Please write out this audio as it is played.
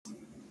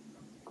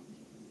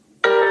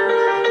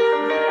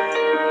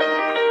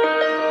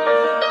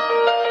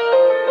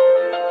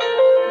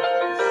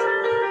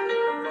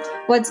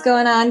What's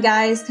going on,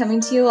 guys? Coming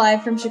to you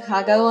live from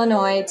Chicago,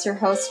 Illinois. It's your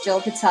host,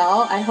 Jill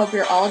Patel. I hope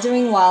you're all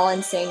doing well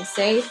and staying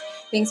safe.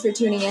 Thanks for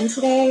tuning in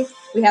today.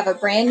 We have a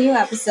brand new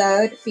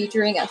episode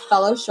featuring a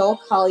fellow Shoal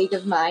colleague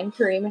of mine,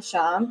 Kareem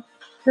Asham.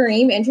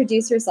 Kareem,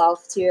 introduce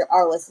yourself to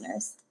our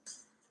listeners.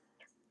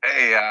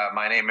 Hey,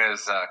 my name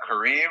is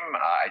Kareem.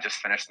 I just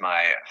finished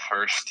my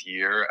first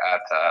year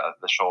at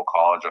the Shoal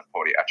College of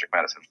Podiatric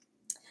Medicine.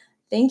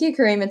 Thank you,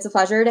 Kareem. It's a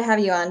pleasure to have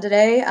you on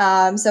today.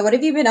 So what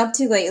have you been up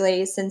to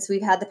lately since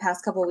we've had the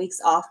past couple of weeks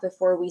off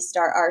before we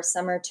start our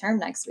summer term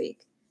next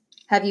week?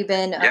 Have you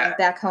been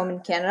back home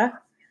in Canada?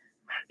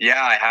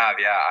 Yeah, I have.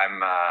 Yeah,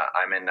 I'm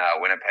in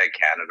Winnipeg,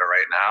 Canada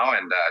right now.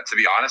 And to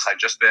be honest, I've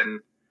just been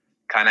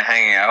kind of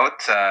hanging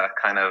out,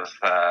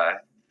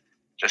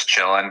 just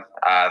chilling.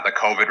 The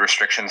COVID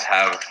restrictions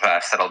have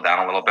settled down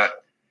a little bit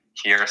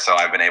here, so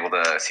I've been able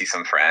to see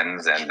some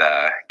friends and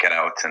get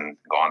out and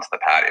go onto the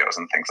patios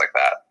and things like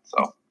that.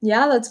 So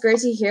yeah, that's great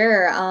to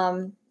hear.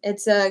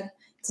 It's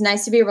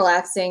nice to be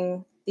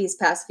relaxing these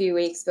past few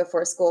weeks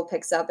before school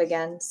picks up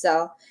again.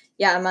 So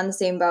yeah, I'm on the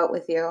same boat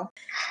with you.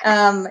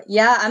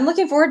 Yeah, I'm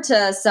looking forward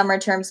to summer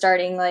term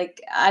starting. Like,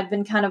 I've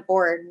been kind of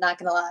bored, not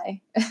gonna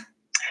lie.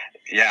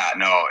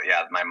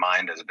 My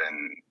mind has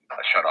been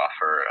shut off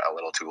for a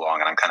little too long,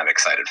 and I'm kind of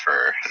excited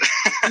for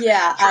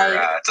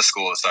to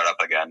school to start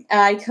up again.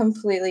 I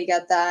completely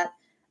get that.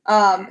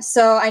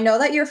 So I know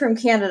that you're from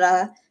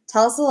Canada.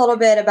 Tell us a little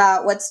bit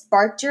about what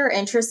sparked your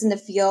interest in the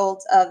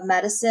field of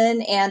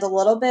medicine, and a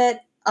little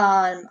bit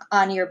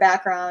on your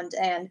background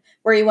and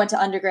where you went to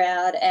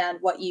undergrad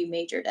and what you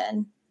majored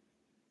in.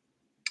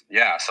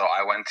 Yeah, so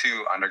I went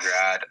to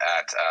undergrad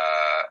at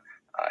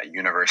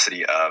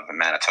University of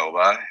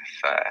Manitoba.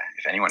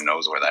 If anyone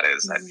knows where that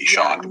is, I'd be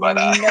shocked. But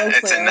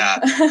it's in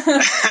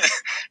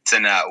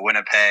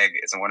Winnipeg.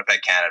 It's in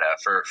Winnipeg, Canada.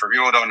 For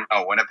people who don't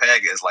know,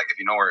 Winnipeg is like, if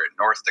you know where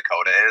North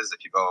Dakota is,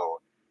 if you go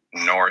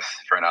north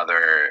for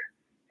another,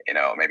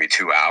 maybe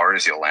 2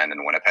 hours, you'll land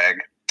in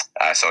Winnipeg.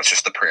 So it's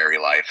just the prairie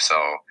life.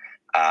 So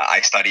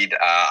I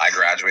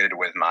graduated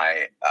with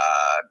my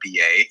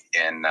BA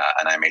and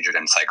I majored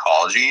in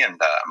psychology and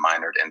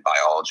minored in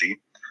biology.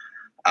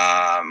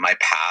 My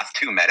path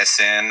to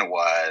medicine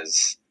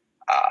was,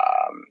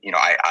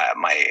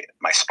 my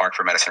spark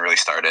for medicine really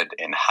started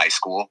in high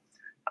school.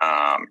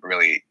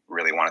 Really,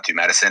 really wanted to do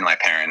medicine. My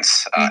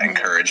parents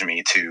encouraged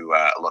me to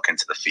look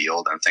into the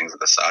field and things of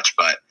the such.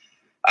 But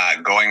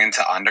going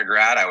into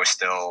undergrad, I was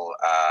still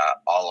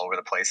all over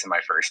the place in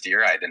my first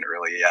year. I didn't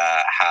really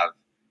have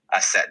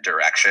a set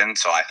direction.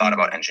 So I thought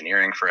about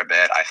engineering for a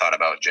bit. I thought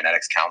about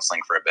genetics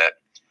counseling for a bit.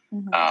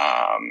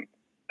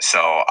 So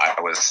I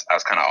was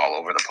kind of all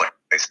over the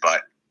place,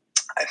 but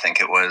I think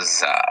it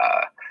was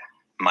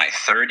my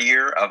third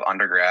year of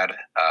undergrad,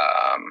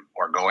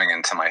 or going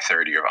into my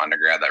third year of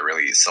undergrad, that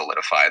really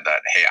solidified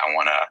that, hey, I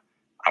want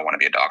to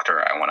be a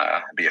doctor. I want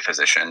to be a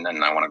physician,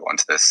 and I want to go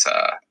into this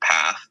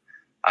path.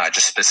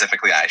 Just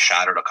specifically, I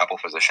shadowed a couple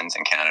physicians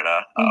in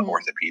Canada,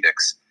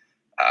 orthopedics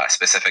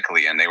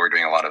specifically, and they were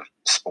doing a lot of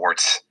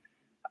sports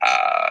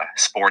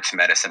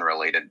medicine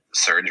related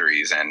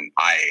surgeries, and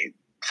I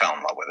fell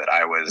in love with it.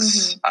 I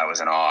was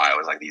in awe. I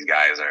was like, these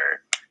guys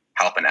are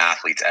helping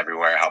athletes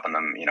everywhere, helping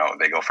them,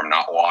 they go from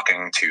not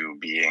walking to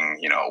being,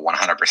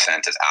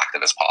 100% as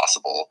active as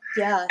possible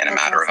in a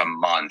matter of a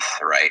month.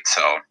 Right.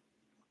 So,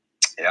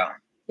 yeah.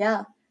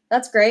 Yeah,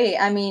 that's great.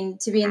 I mean,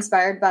 to be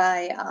inspired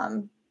by,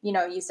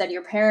 you said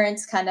your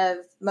parents kind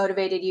of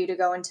motivated you to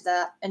go into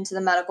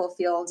the medical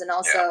field, and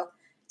also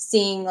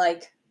seeing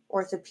like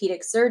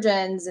orthopedic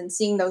surgeons and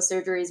seeing those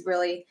surgeries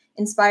really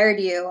inspired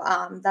you.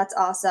 That's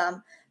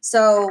awesome.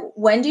 So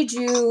when did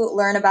you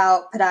learn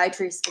about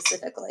podiatry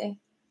specifically?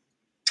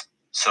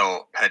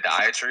 So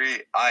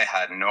podiatry, I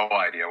had no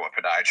idea what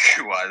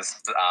podiatry was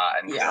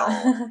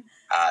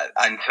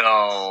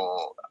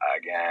until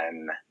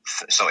again,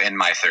 so in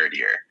my third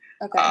year.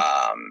 Okay.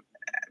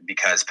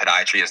 Because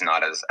podiatry is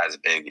not as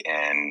big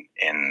in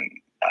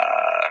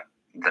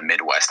the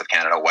Midwest of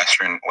Canada.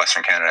 Western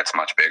Canada, it's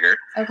much bigger.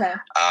 Okay.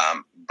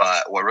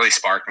 But what really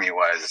sparked me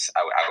was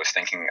I was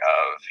thinking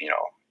of,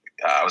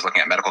 I was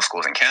looking at medical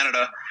schools in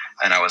Canada,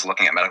 and I was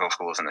looking at medical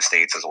schools in the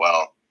States as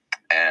well.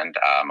 And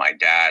my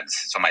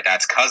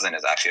dad's cousin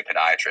is actually a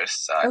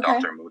podiatrist,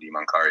 Dr. Moody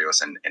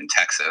Mancarios in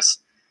Texas.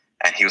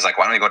 And he was like,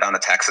 why don't we go down to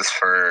Texas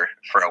for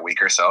a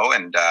week or so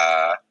and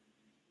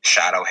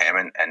shadow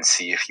him and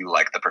see if you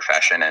like the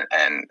profession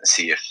and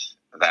see if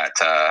that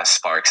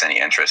sparks any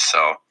interest.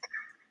 So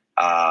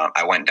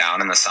I went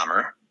down in the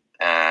summer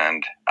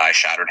and I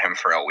shadowed him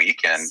for a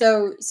week. And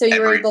so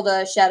you were able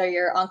to shadow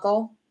your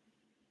uncle?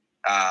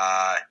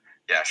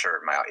 Yeah, sure.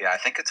 I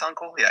think it's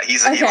uncle. Yeah,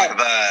 he's the age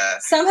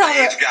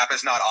gap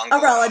is not uncle.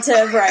 A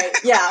relative, right?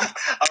 Yeah. Yeah.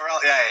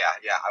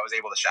 I was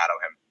able to shadow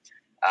him.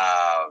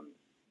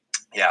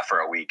 For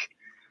a week.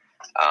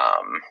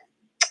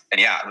 And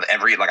yeah,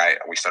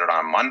 we started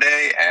on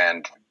Monday,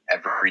 and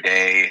every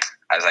day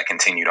as I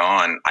continued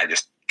on, I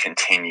just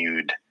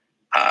continued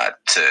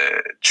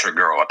to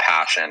grow a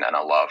passion and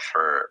a love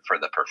for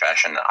the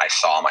profession. I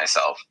saw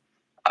myself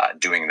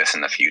doing this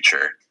in the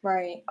future.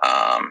 Right.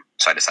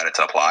 So I decided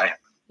to apply.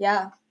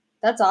 Yeah,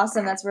 that's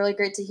awesome. That's really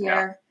great to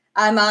hear.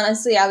 I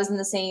was in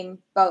the same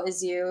boat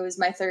as you. It was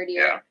my third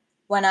year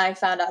when I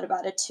found out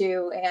about it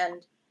too.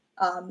 And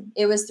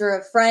it was through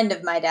a friend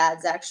of my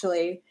dad's,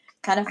 actually.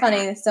 Kind of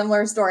funny,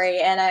 similar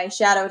story. And I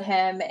shadowed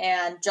him,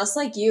 and just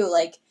like you,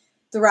 like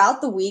throughout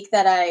the week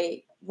that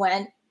I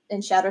went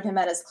and shadowed him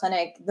at his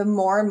clinic, the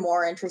more and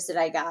more interested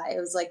I got. It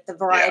was like the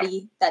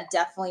variety that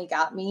definitely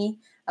got me.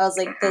 I was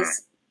like,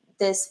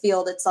 this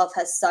field itself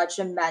has such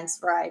immense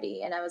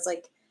variety. And I was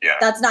like,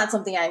 that's not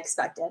something I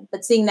expected.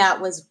 But seeing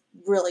that was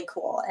really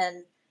cool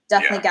and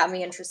definitely got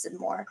me interested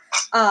more.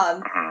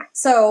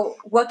 So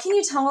what can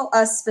you tell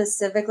us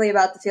specifically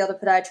about the field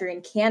of podiatry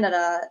in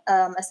Canada,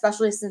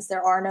 especially since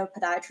there are no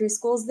podiatry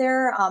schools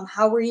there?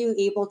 How were you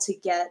able to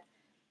get,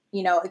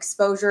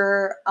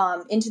 exposure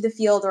into the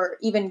field, or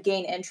even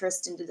gain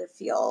interest into the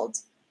field?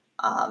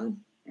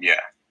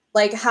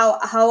 Like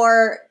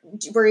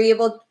were you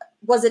able,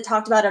 was it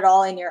talked about at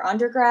all in your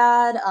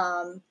undergrad?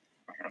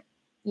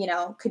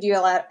 Could you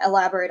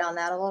elaborate on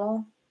that a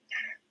little?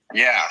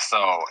 Yeah,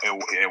 so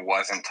it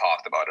wasn't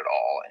talked about at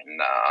all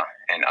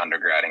in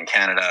undergrad in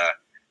Canada.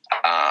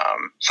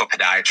 So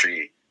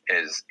podiatry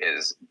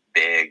is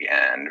big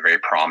and very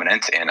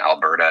prominent in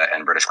Alberta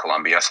and British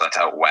Columbia. So that's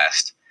out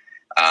west.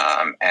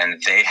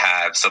 And they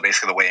have, so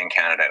basically the way in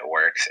Canada it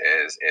works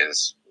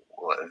is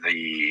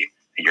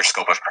your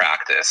scope of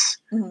practice,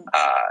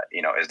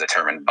 is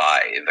determined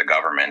by the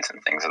government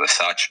and things of the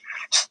such.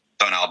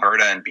 So in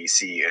Alberta and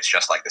BC, it's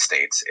just like the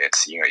States.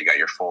 It's, you got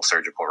your full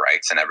surgical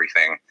rights and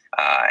everything,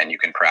 and you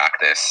can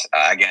practice.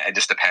 Again, it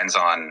just depends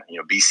on,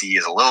 BC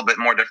is a little bit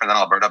more different than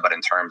Alberta, but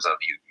in terms of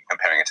you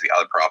comparing it to the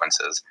other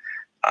provinces,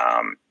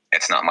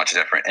 it's not much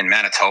different. In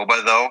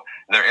Manitoba, though,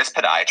 there is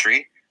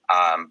podiatry,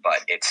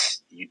 but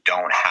you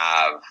don't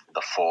have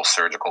the full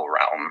surgical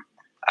realm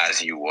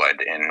as you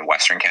would in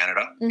Western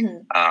Canada.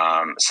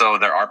 So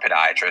there are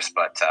podiatrists,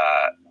 but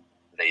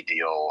they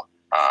deal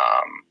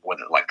with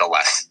like the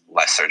less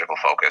surgical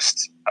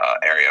focused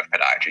area of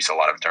podiatry. So a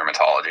lot of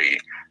dermatology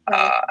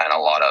and a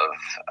lot of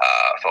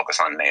focus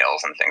on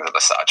nails and things of the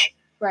such.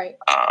 Right.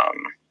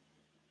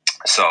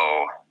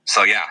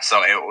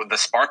 The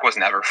spark was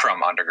never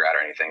from undergrad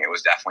or anything. It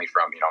was definitely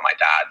from, my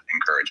dad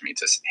encouraged me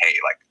to, hey,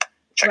 like,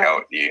 check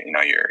out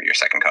your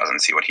second cousin,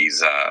 see what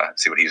he's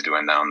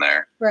doing down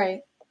there.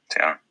 Right.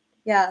 So,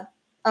 yeah.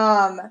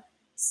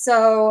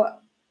 So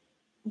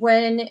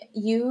when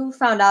you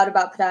found out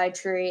about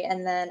podiatry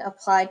and then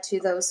applied to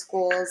those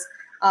schools,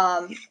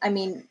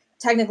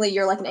 technically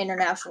you're like an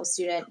international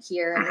student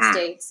here in the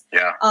States.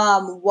 Yeah.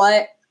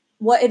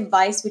 What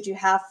advice would you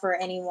have for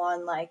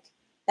anyone like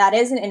that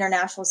is an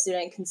international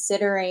student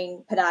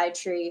considering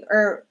podiatry,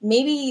 or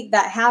maybe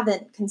that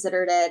haven't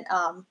considered it?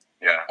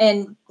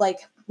 And like,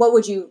 what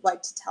would you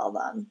like to tell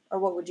them, or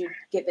what would you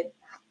give it,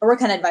 or what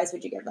kind of advice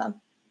would you give them?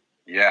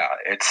 Yeah,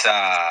 it's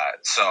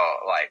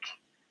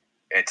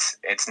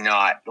it's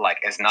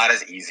not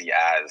as easy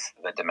as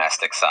the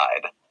domestic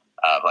side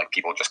of like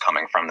people just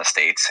coming from the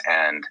States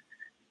and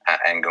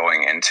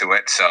going into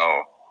it.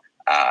 So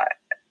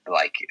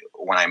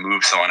when I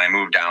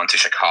moved down to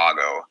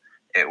Chicago,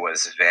 it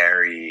was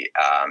very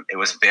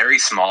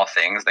small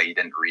things that you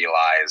didn't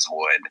realize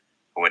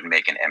would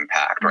make an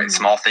impact, right?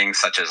 Small things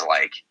such as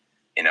like,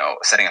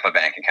 setting up a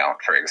bank account,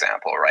 for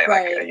example, right?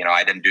 Like,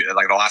 I didn't do,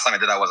 like, the last time I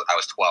did that was I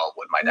was 12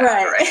 with my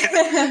dad,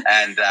 right?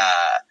 And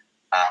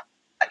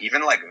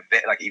even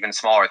even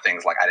smaller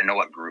things, like I didn't know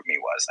what GroupMe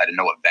was. I didn't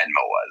know what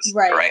Venmo was,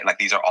 right? Like,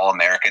 these are all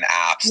American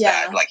apps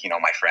that, like,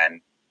 my friend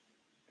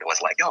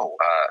was like, yo,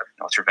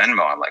 what's your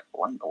Venmo? I'm like,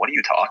 what are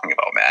you talking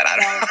about, man?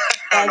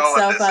 I don't know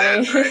what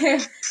this is.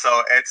 Right?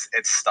 So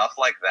it's stuff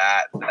like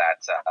that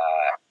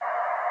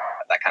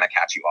kind of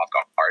catch you off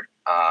guard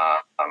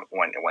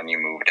when you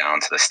move down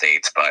to the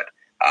States. But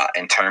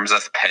in terms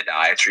of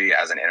podiatry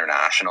as an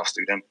international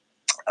student,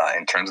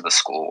 in terms of the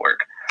schoolwork,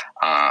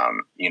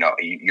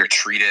 you're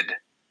treated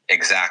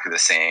exactly the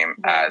same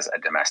as a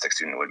domestic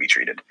student would be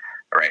treated.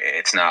 Right.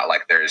 It's not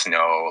like there's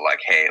no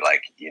like, hey,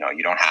 like, you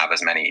don't have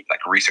as many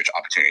like research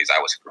opportunities. I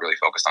was really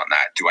focused on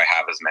that. Do I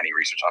have as many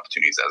research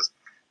opportunities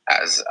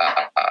as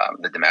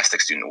the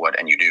domestic student would?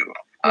 And you do.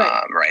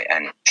 Right.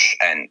 And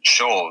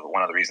Shoal,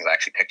 one of the reasons I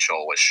actually picked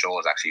Shoal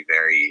was actually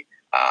very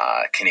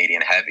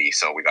Canadian heavy.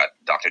 So we got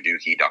Dr.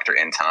 Dookie, Dr.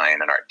 Intine,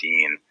 and our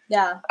dean.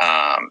 Yeah.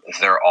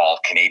 They're all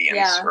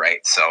Canadians, right?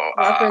 So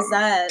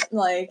represent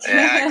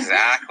yeah,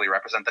 exactly.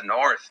 Represent the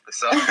North.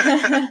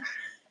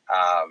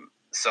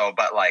 So,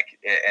 but like,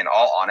 in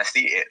all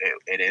honesty,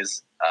 it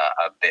is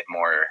a bit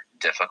more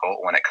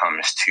difficult when it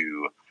comes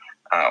to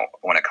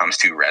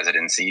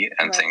residency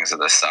and things of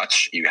the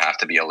such. You have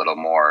to be a little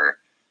more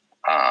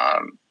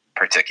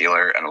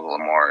particular and a little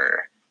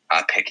more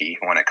picky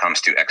when it comes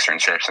to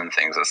externships and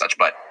things of such.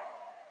 But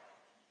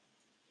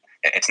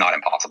it's not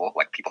impossible.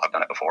 Like, people have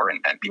done it before,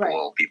 and people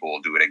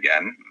will do it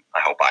again. I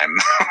hope I'm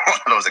one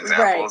of those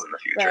examples in the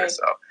future.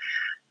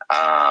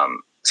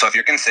 So if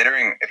you're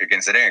considering a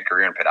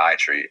career in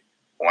podiatry,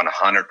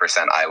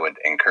 100%, I would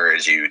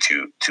encourage you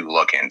to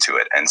look into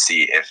it and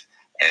see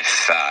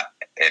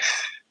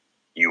if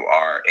you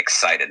are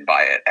excited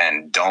by it,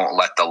 and don't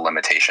let the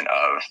limitation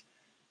of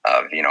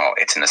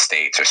it's in the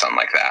States or something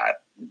like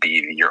that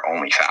be your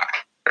only factor.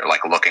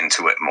 Like, look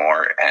into it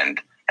more and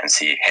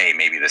see, hey,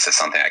 maybe this is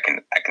something I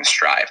can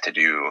strive to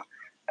do,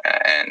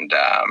 and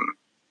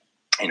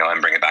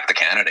and bring it back to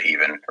Canada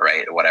even,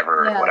 right?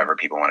 Whatever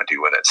people want to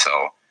do with it.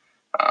 So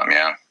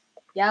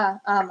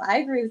I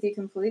agree with you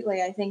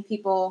completely. I think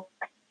people,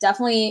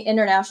 definitely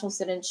international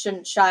students,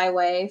 shouldn't shy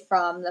away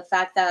from the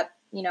fact that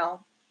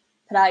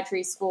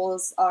podiatry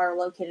schools are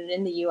located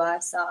in the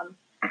U.S.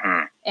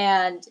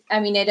 And I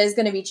mean, it is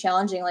going to be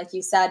challenging, like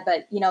you said,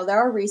 but there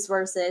are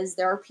resources,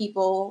 there are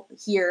people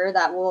here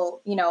that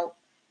will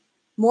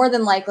more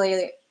than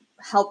likely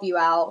help you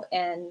out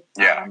and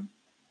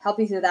help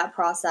you through that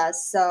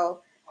process.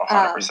 So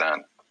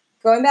 100%.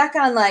 Going back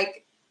on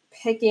like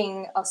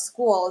picking a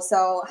school,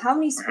 so how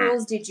many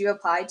schools did you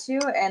apply to,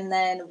 and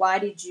then why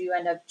did you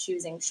end up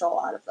choosing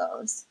Shoal out of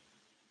those?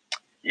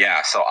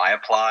 Yeah, so I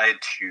applied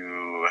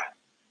to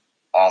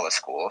all the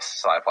schools.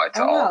 So I applied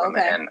to all of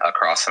them and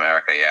across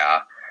America,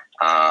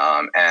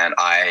 and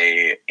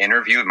I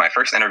interviewed, my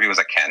first interview was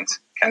at Kent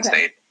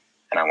State,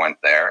 and I went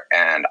there,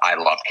 and I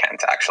loved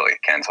Kent, actually.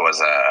 Kent was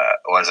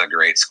a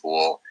great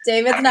school.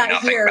 David's not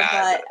here,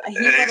 but he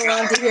would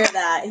love to hear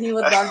that. He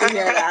would love to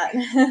hear that.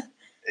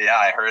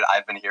 Yeah,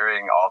 I've been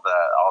hearing all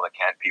the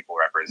Kent people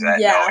represent.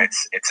 Yeah. No,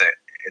 it's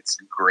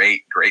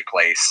great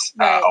place.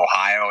 Right.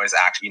 Ohio is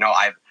actually,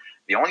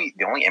 the only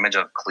image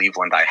of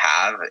Cleveland I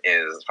have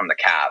is from the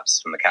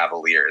Cavs, from the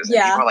Cavaliers.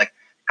 And people are like,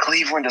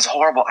 Cleveland is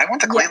horrible. I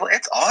went to Cleveland.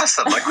 It's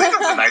awesome. Like,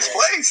 Cleveland's a nice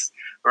place.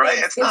 Right.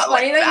 It's not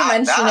funny that you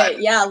mention it.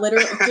 Yeah,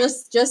 literally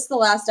just the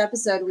last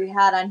episode we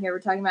had on here, we're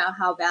talking about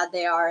how bad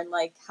they are and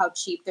like how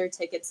cheap their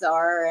tickets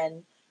are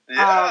and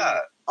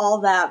all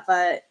that.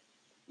 But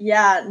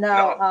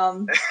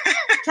no.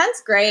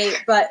 Kent's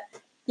great, but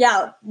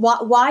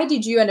why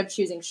did you end up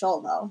choosing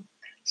Shoal though?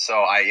 So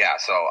I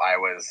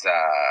was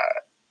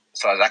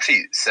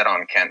actually sit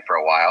on Kent for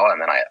a while,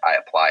 and then I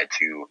applied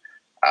to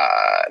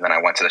and then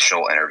I went to the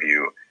Shoal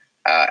interview,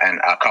 and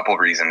a couple of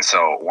reasons.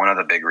 So one of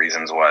the big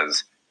reasons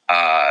was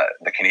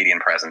the Canadian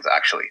presence,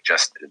 actually.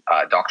 Just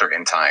Dr.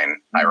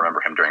 Intine, I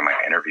remember him during my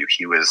interview.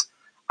 He was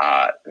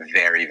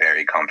very,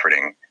 very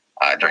comforting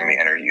during the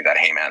interview that,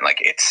 hey, man,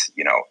 like, it's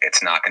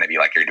not going to be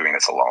like you're doing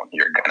this alone.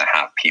 You're going to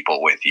have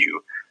people with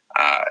you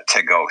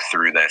to go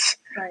through this.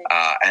 Right.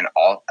 And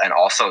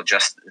also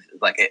just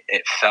like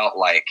it felt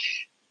like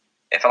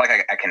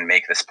I can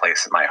make this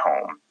place my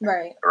home.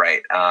 Right.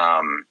 Right.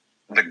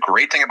 The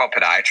great thing about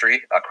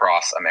podiatry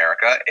across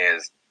America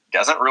is it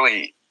doesn't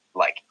really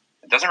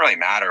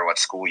matter what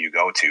school you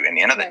go to. In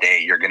the end of the day,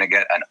 you're going to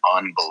get an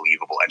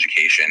unbelievable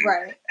education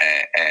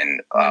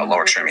and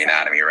lower extremity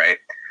anatomy, right?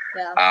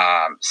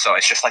 Yeah. So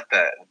it's just like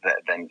the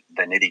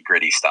nitty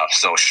gritty stuff.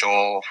 So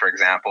Shoal, for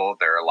example,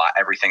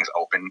 everything's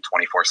open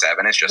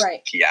 24/7. It's just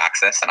key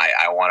access, and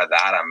I wanted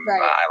that.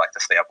 I like to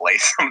stay up late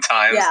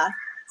sometimes. Yeah.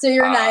 So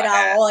you're a night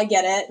owl. I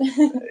get it.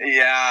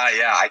 Yeah.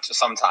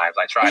 Sometimes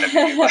I try to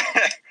be.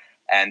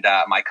 And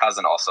my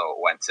cousin also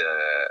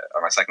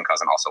my second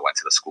cousin also went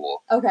to the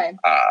school. Okay.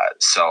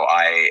 So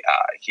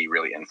he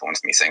really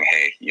influenced me, saying,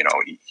 hey,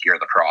 here are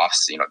the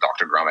profs,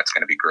 Dr. Grummett's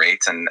going to be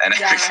great, and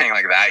everything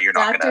like that. You're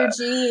not going to. Dr.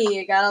 G,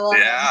 you got to love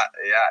him. Yeah,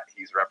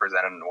 he's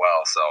representing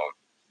well. So,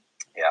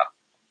 yeah.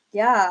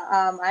 Yeah,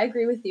 I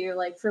agree with you.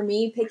 Like, for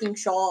me, picking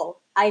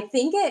Shoal, I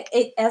think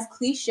it as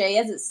cliche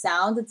as it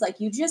sounds, it's like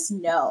you just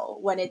know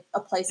when a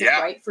place is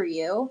right for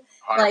you.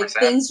 100%. Like,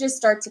 things just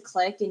start to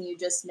click and you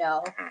just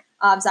know.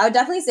 So I would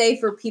definitely say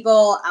for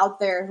people out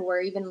there who are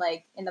even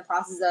like in the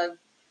process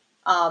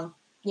of,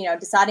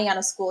 deciding on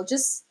a school,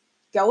 just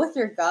go with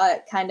your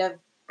gut, kind of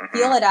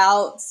feel it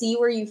out, see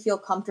where you feel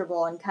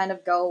comfortable, and kind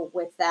of go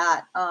with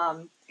that.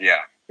 But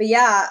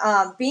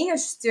being a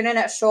student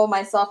at Shoal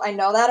myself, I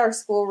know that our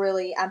school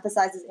really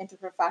emphasizes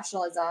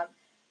interprofessionalism.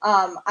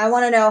 I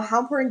want to know, how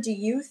important do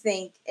you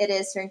think it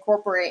is to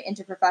incorporate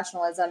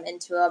interprofessionalism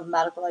into a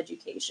medical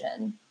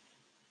education?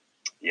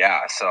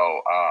 Yeah,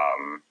 so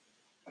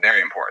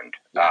very important.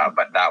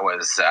 But that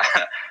was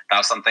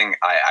something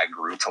I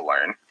grew to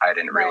learn. I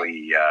didn't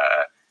really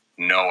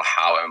know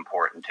how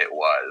important it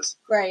was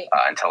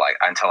until I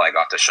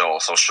got to Shoal.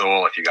 So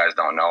Shoal, if you guys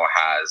don't know,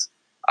 has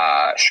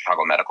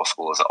Chicago Medical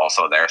School is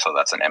also there, so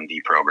that's an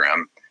MD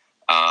program,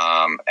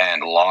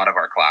 and a lot of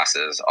our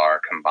classes are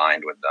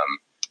combined with them,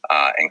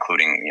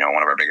 including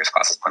one of our biggest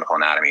classes, clinical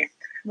anatomy.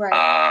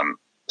 Right.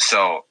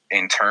 So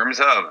in terms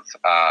of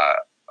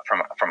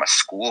from a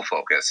school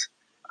focus,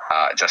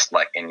 just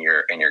like in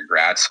your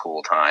grad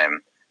school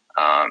time,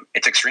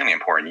 it's extremely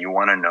important. You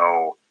want to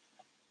know,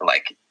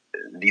 like,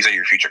 these are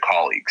your future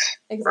colleagues,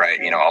 right?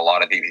 A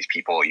lot of these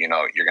people, you're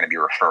going to be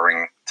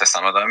referring to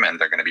some of them, and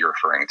they're going to be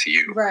referring to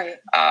you, right?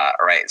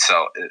 Right.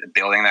 So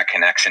building that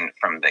connection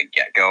from the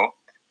get-go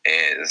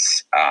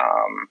is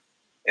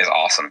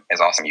awesome.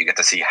 Is awesome. You get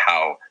to see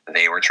how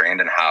they were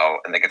trained, and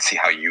they get to see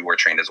how you were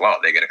trained as well.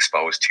 They get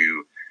exposed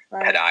to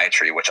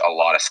podiatry, which a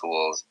lot of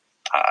schools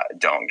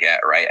don't get,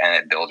 right? And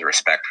it builds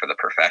respect for the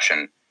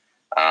profession.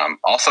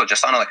 Also,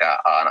 just on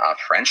on a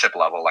friendship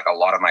level, like a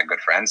lot of my good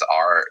friends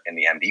are in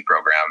the MD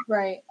program,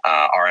 right?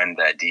 Are in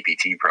the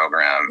DPT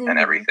program and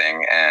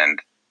everything, and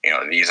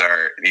these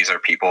are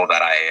people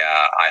that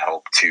I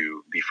hope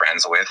to be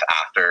friends with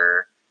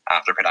after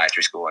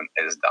podiatry school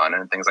is done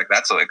and things like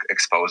that. So it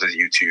exposes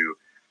you to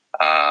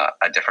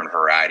a different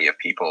variety of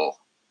people.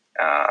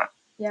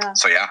 Yeah.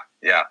 So yeah.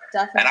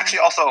 Definitely. And actually,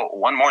 also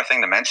one more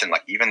thing to mention,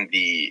 like even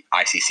the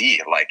ICC,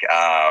 like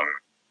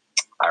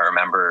I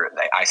remember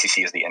the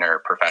ICC is the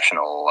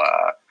Interprofessional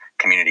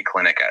Community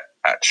Clinic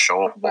at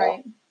Shoal.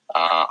 Right.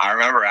 I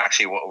remember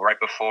actually right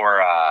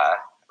before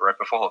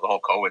the whole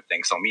COVID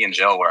thing. So me and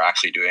Jill were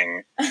actually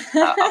doing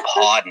a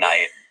pod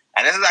night,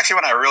 and this is actually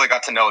when I really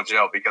got to know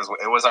Jill, because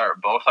it was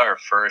both our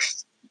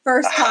first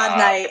pod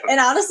night, and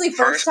honestly,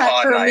 first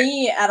time for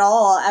me at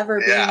all ever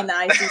being in the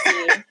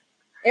ICC.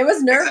 It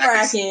was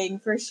nerve-wracking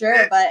for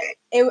sure, but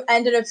it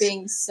ended up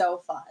being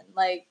so fun.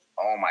 Like,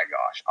 oh my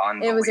gosh,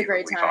 it was a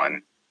great time.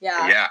 Fun.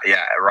 Yeah.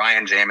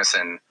 Ryan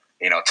Jameson,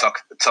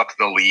 took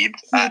the lead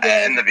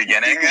in the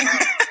beginning,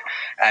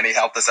 and he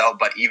helped us out.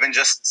 But even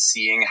just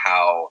seeing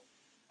how,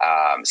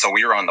 so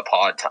we were on the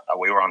pod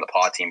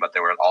team, but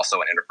there was also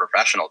an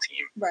interprofessional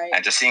team, right?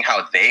 And just seeing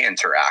how they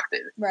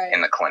interacted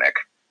in the clinic.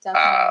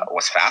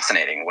 Was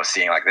fascinating. Was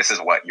seeing like, this is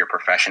what your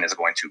profession is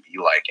going to be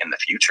like in the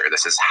future.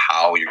 This is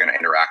how you're going to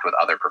interact with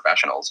other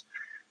professionals.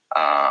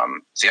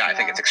 So I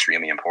think it's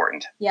extremely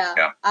important.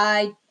 Yeah,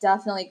 I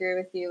definitely agree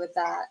with you with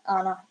that.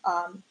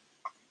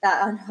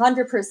 That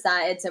 100%,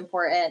 it's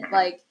important. Mm-hmm.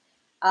 Like,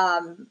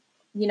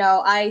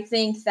 I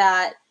think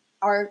that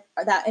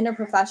that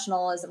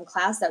interprofessionalism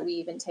class that we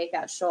even take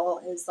at Shoal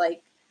is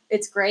like,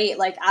 it's great.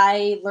 Like,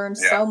 I learned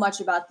so much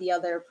about the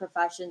other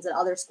professions and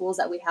other schools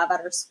that we have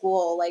at our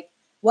school, like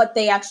what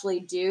they actually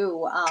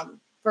do.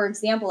 For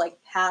example, like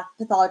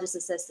pathologist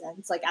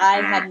assistants. Like,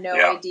 I had no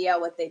idea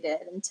what they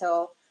did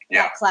until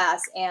that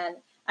class. And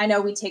I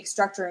know we take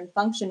structure and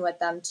function with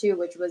them too,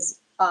 which was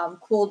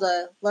cool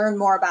to learn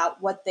more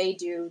about what they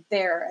do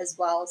there as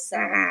well. So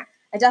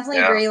I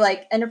definitely agree.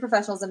 Like,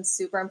 interprofessionalism is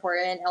super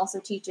important. It also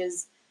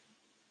teaches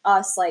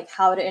us like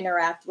how to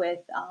interact with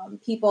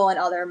people in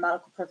other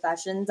medical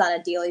professions on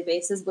a daily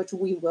basis, which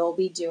we will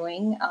be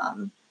doing,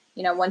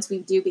 once we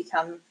do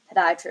become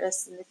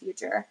podiatrists in the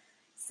future.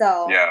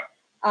 So,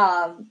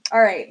 all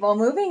right, well,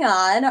 moving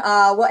on,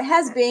 what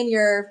has been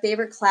your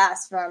favorite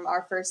class from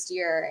our first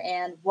year,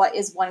 and what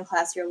is one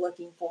class you're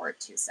looking forward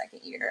to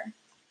second year?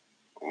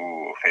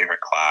 Ooh,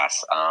 favorite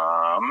class.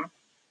 I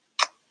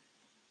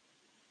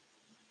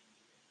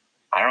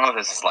don't know if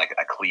this is like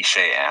a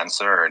cliche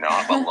answer or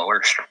not, but lower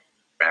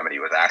extremity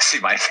was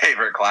actually my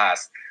favorite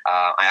class.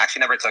 I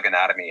actually never took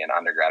anatomy in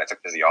undergrad. I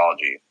took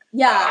physiology.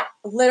 Yeah,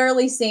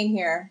 literally same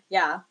here.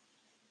 Yeah.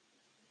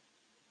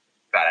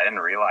 God, I didn't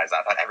realize that.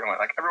 I thought everyone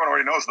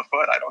already knows the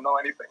foot. I don't know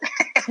anything.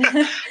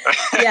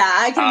 Yeah,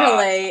 I can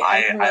relate.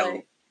 I can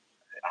relate.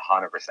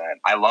 100%.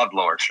 I loved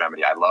lower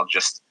extremity. I love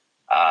just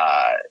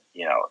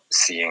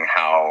seeing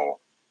how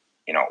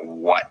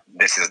what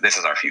this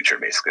is our future,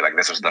 basically. Like,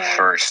 this was the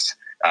first.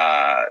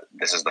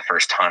 This is the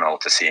first tunnel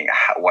to seeing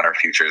what our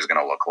future is going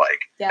to look like.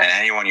 Yeah. And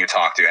anyone you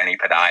talk to, any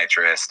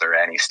podiatrist or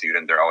any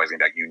student, they're always going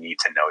to be like, you need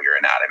to know your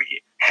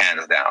anatomy,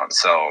 hands down.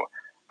 So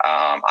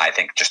I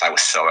think I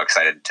was so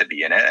excited to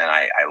be in it, and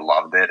I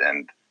loved it,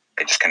 and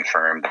it just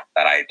confirmed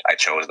that I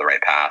chose the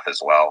right path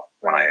as well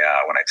when I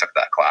took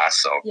that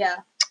class. So yeah.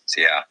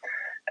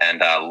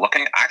 And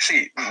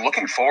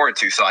looking forward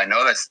to. So I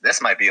know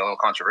this might be a little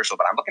controversial,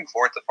 but I'm looking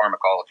forward to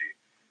pharmacology.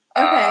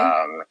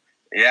 Okay.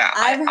 Yeah,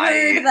 I've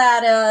heard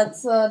that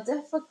it's a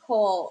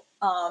difficult.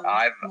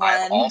 I've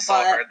also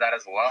heard that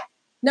as well.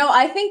 No,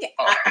 I think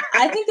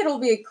I think it'll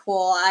be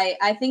cool.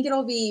 I think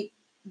it'll be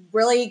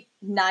really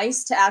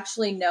nice to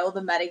actually know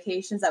the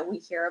medications that we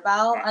hear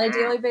about on a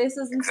daily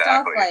basis and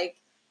stuff. Like,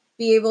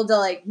 be able to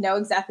like know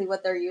exactly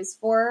what they're used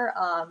for.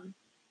 I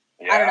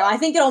don't know. I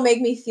think it'll make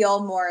me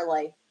feel more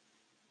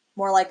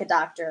like a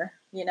doctor.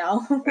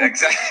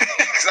 Exactly.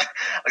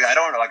 Like, I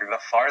don't know. Like, the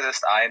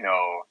farthest I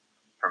know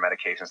for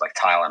medications like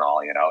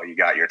Tylenol, you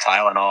got your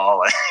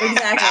Tylenol and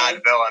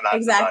Advil, and that's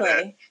exactly.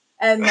 About it.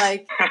 And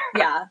like,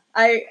 yeah,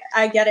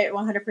 I get it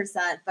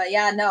 100%. But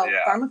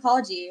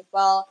pharmacology.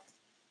 Well,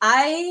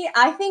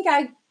 I think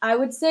I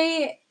would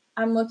say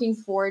I'm looking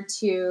forward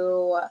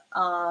to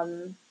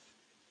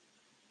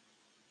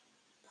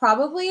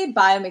probably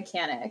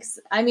biomechanics.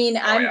 I mean,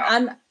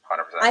 I'm 100%.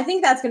 I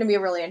think that's going to be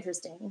a really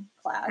interesting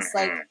class.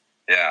 Like,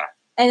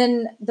 and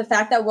then the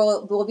fact that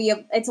we'll be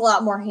it's a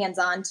lot more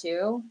hands-on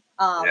too.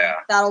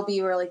 That'll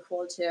be really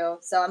cool too.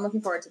 So I'm looking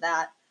forward to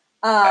that.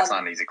 That's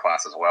not an easy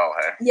class as well,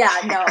 hey? Yeah,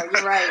 no,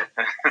 you're right.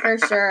 For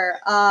sure.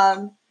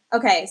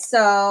 Okay,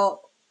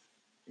 so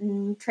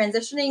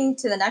transitioning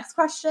to the next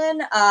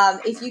question.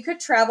 If you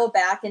could travel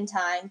back in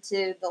time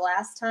to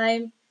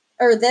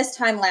this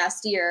time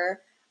last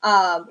year,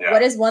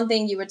 what is one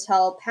thing you would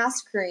tell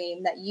past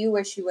Kareem that you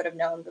wish you would have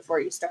known before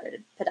you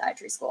started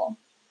podiatry school?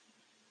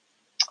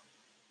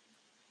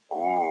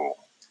 Ooh.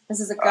 This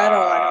is a good one,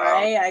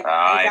 right?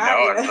 I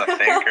know, it's a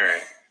thinker.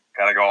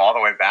 Gotta go all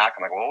the way back.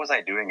 I'm like, what was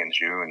I doing in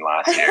June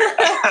last year?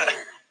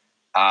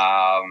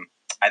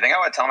 I think I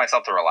would tell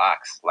myself to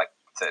relax, like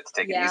to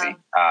take it easy.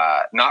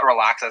 Not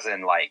relax as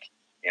in like,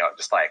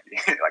 just like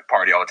like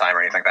party all the time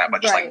or anything like that,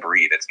 but just like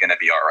breathe. It's gonna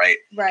be all right.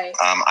 Right.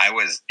 I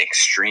was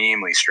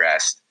extremely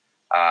stressed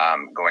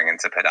going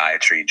into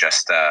podiatry.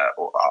 Just a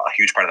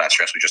huge part of that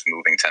stress was just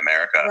moving to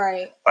America.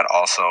 Right. But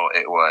also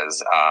it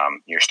was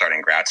you're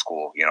starting grad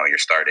school. You're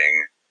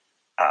starting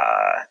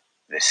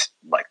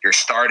you're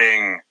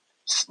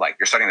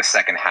starting the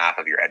second half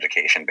of your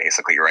education,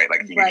 basically, right?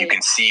 Like you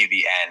can see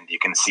the end, you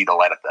can see the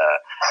light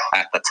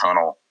at the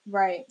tunnel,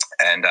 right?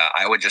 And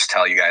I would just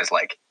tell you guys,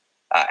 like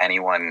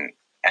anyone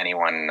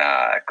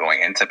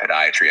going into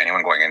podiatry,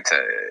 anyone going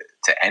into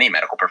any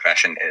medical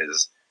profession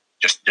is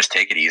just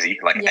take it easy.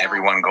 Like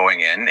everyone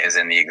going in is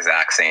in the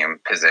exact same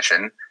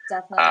position.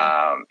 Definitely.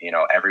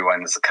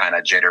 Everyone's kind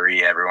of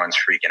jittery, everyone's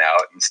freaking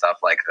out and stuff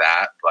like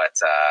that. But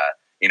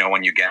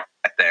when you get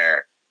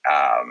there,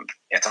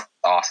 it's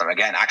awesome.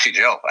 Again, actually,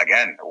 Jill,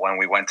 when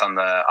we went on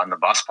the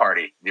bus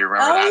party, do you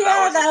remember that?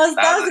 Yeah,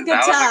 that was a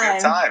good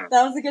time.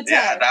 That was a good time.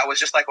 Yeah, that was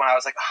just like when I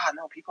was like,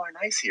 no, no, people are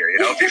nice here.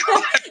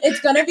 People, it's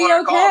gonna be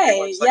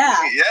okay. Yeah,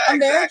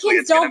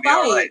 Americans don't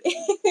bite.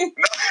 Right.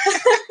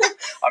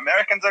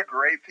 Americans are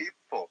great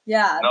people.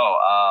 Yeah. No.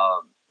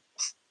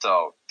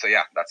 So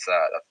yeah, that's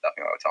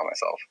definitely what I would tell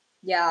myself.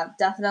 Yeah,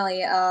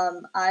 definitely.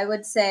 I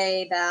would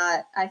say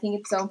that I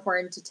think it's so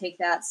important to take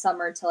that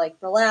summer to like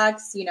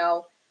relax,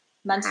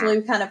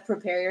 mentally kind of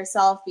prepare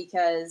yourself,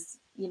 because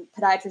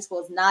podiatry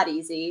school is not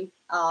easy.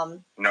 No,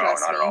 not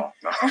at all.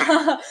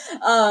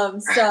 No.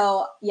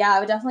 So yeah, I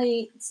would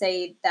definitely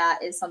say that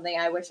is something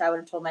I wish I would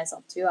have told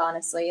myself too,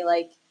 honestly.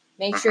 Like,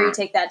 make sure you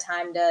take that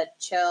time to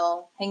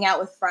chill, hang out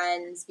with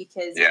friends,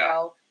 because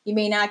you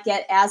may not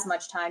get as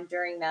much time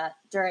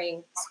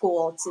during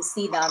school to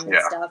see them and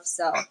stuff.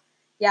 So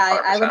yeah,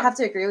 I would have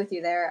to agree with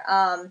you there.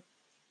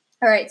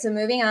 All right, so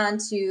moving on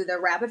to the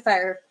rapid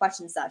fire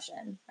question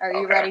session. Are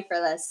you ready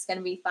for this? It's going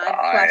to be 5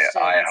 questions.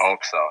 I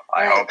hope so.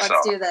 I hope so.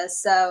 Let's do this.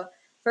 So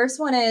first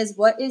one is,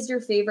 what is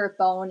your favorite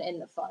bone in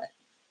the foot?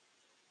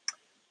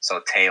 So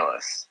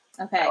talus.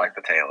 Okay. I like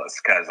the talus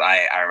because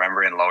I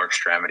remember in lower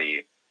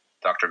extremity,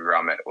 Dr.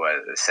 Grummet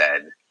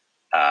said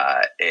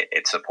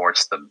it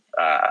supports the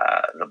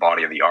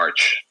body of the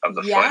arch of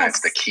the foot.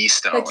 It's the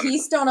keystone. The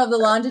keystone of the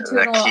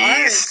longitudinal arch.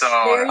 The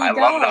keystone. I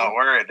love that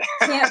word.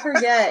 Can't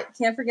forget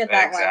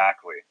that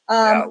exactly.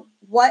 one.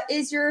 What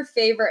is your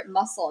favorite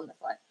muscle in the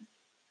foot?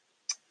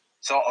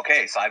 So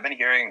I've been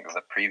hearing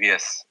the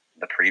previous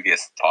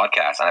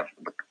podcast.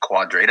 The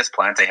quadratus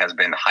plantae has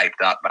been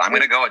hyped up, but I'm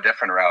going to go a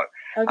different route.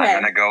 Okay.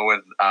 I'm going to go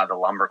with the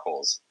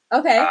lumbricals.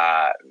 Okay.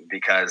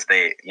 Because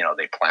they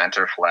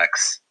plantar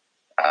flex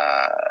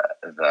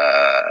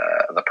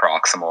the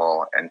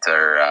proximal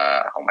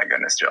oh my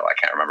goodness, Jill, I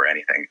can't remember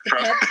anything.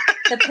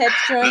 The pip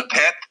joint.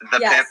 The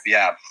pip,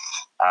 yeah.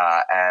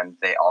 And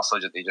they also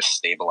just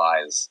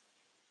stabilize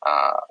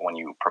when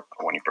you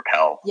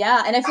propel.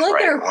 Yeah, and I feel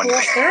like they're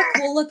a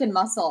cool looking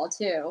muscle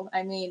too.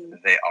 I mean,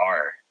 they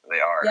are.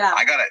 Yeah.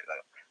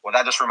 Well,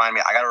 that just reminded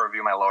me, I got to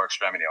review my lower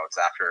extremity notes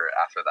after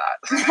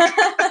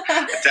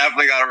that.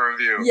 Definitely got to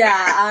review.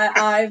 Yeah,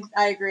 I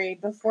agree.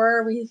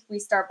 Before we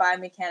start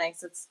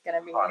biomechanics, it's going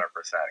to be 100%.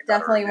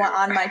 Definitely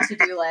on my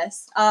to-do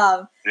list.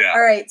 All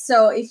right,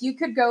 so if you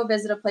could go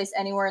visit a place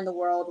anywhere in the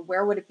world,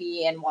 where would it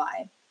be and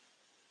why?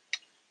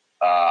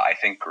 I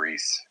think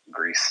Greece.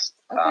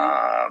 Okay.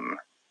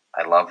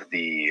 I love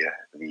the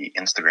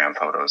Instagram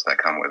photos that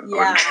come with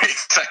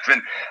Greece.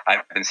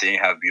 I've been seeing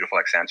how beautiful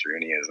like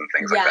Santorini is and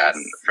things like that,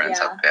 and friends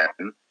have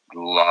been.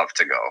 Love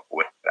to go.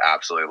 Would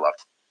absolutely love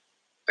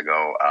to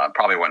go.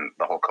 Probably when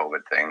the whole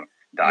COVID thing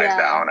dies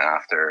down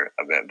after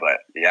a bit, but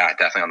yeah,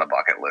 definitely on the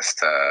bucket list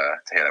to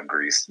hit up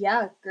Greece.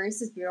 Yeah,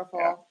 Greece is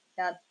beautiful.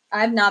 Yeah,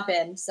 I've not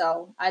been,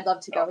 so I'd love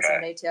to go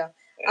someday too.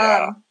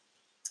 Yeah.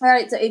 All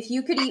right, so if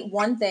you could eat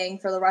one thing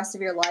for the rest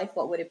of your life,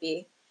 what would it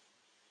be?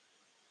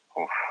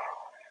 Oof.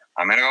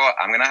 I'm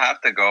gonna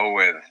have to go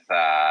with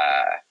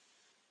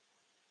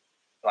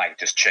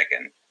just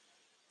chicken.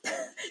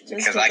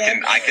 Because I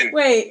can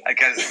wait.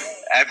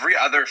 Because every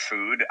other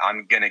food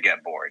I'm gonna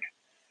get bored.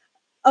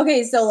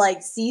 Okay, so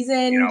like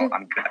seasoned.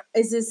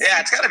 Is this? Yeah,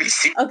 it's gotta be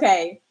seasoned.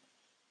 Okay.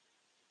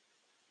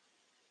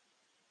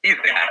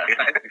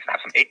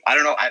 I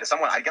don't know.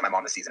 I'd get my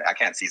mom to season it. I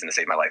can't season to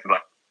save my life, but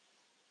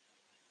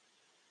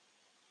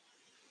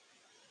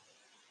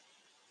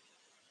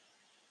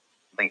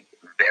something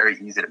very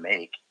easy to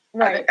make.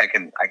 Right. I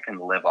think I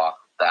can live off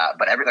that.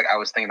 But I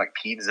was thinking like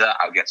pizza,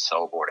 I would get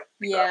so bored of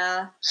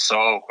pizza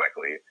so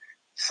quickly.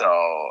 So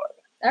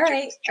all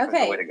right.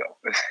 Okay. The way to go.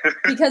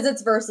 Because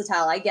it's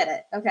versatile. I get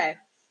it. Okay.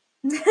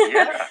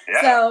 Yeah.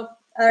 So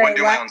all right. Wouldn't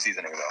do my own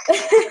seasoning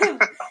though.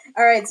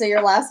 All right. So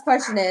your last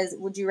question is: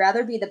 would you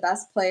rather be the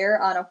best player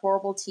on a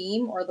horrible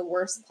team or the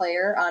worst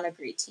player on a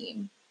great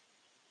team?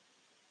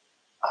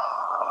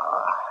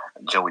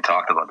 Joe, we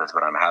talked about this,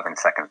 but I'm having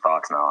second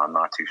thoughts now. I'm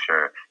not too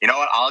sure. You know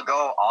what?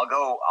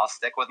 I'll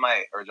stick with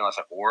my original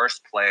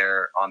worst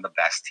player on the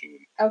best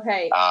team.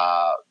 Okay.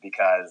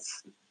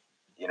 Because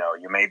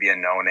you may be a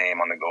no name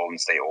on the Golden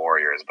State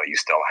Warriors, but you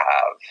still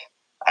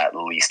have at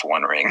least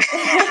one ring. Okay.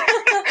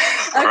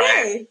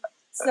 Right?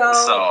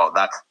 So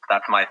that's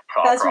my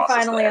thought That's your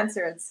process final there.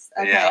 answer.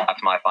 Okay. Yeah,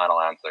 that's my final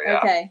answer. Yeah.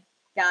 Okay.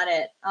 Got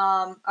it.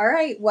 All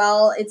right.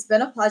 Well, it's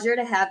been a pleasure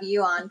to have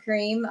you on,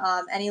 Kareem.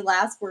 Any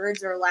last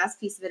words or last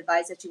piece of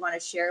advice that you want to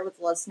share with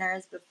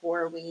listeners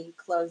before we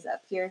close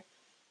up here?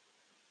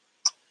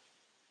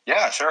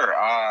 Yeah, sure.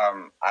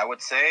 I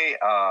would say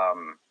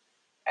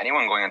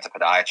anyone going into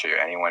podiatry or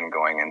anyone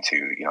going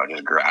into,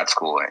 just grad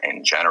school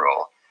in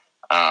general,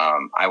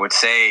 I would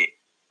say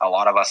a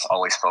lot of us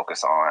always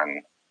focus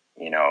on,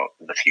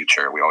 the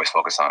future. We always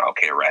focus on,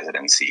 okay,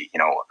 residency.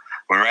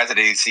 When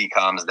residency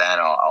comes, then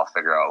I'll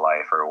figure out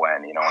life, or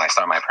when I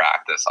start my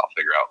practice, I'll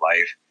figure out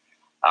life.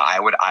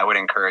 I would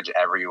encourage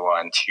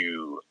everyone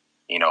to,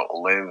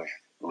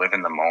 live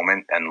in the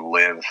moment and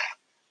live,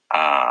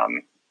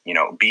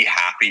 be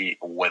happy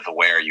with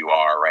where you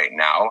are right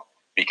now,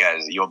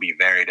 because you'll be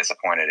very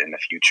disappointed in the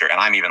future. And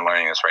I'm even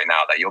learning this right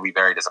now, that you'll be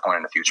very disappointed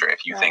in the future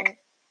if you think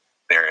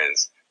there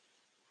is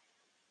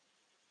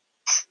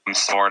some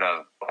sort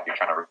of, you're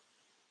trying to,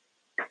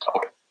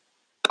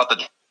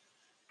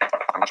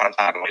 I'm not trying to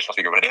talk about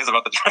speaker, but it is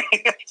about the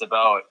training. It's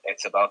about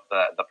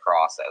the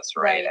process,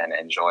 right? And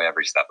enjoy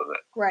every step of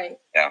it. Right.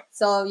 Yeah.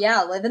 So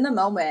live in the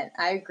moment.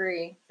 I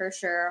agree for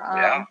sure.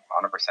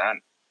 100%.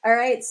 All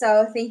right.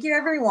 So thank you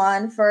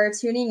everyone for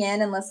tuning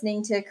in and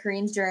listening to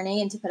Kareem's journey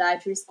into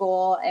podiatry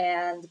school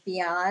and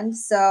beyond.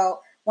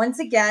 So once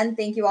again,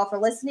 thank you all for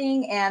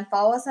listening, and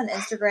follow us on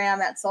Instagram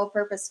at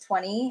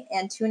SoulPurpose20,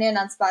 and tune in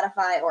on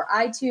Spotify or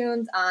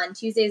iTunes on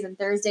Tuesdays and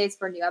Thursdays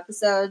for new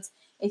episodes.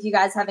 If you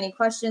guys have any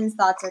questions,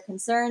 thoughts, or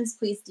concerns,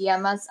 please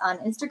DM us on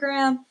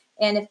Instagram.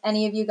 And if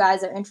any of you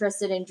guys are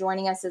interested in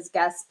joining us as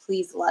guests,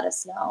 please let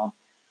us know.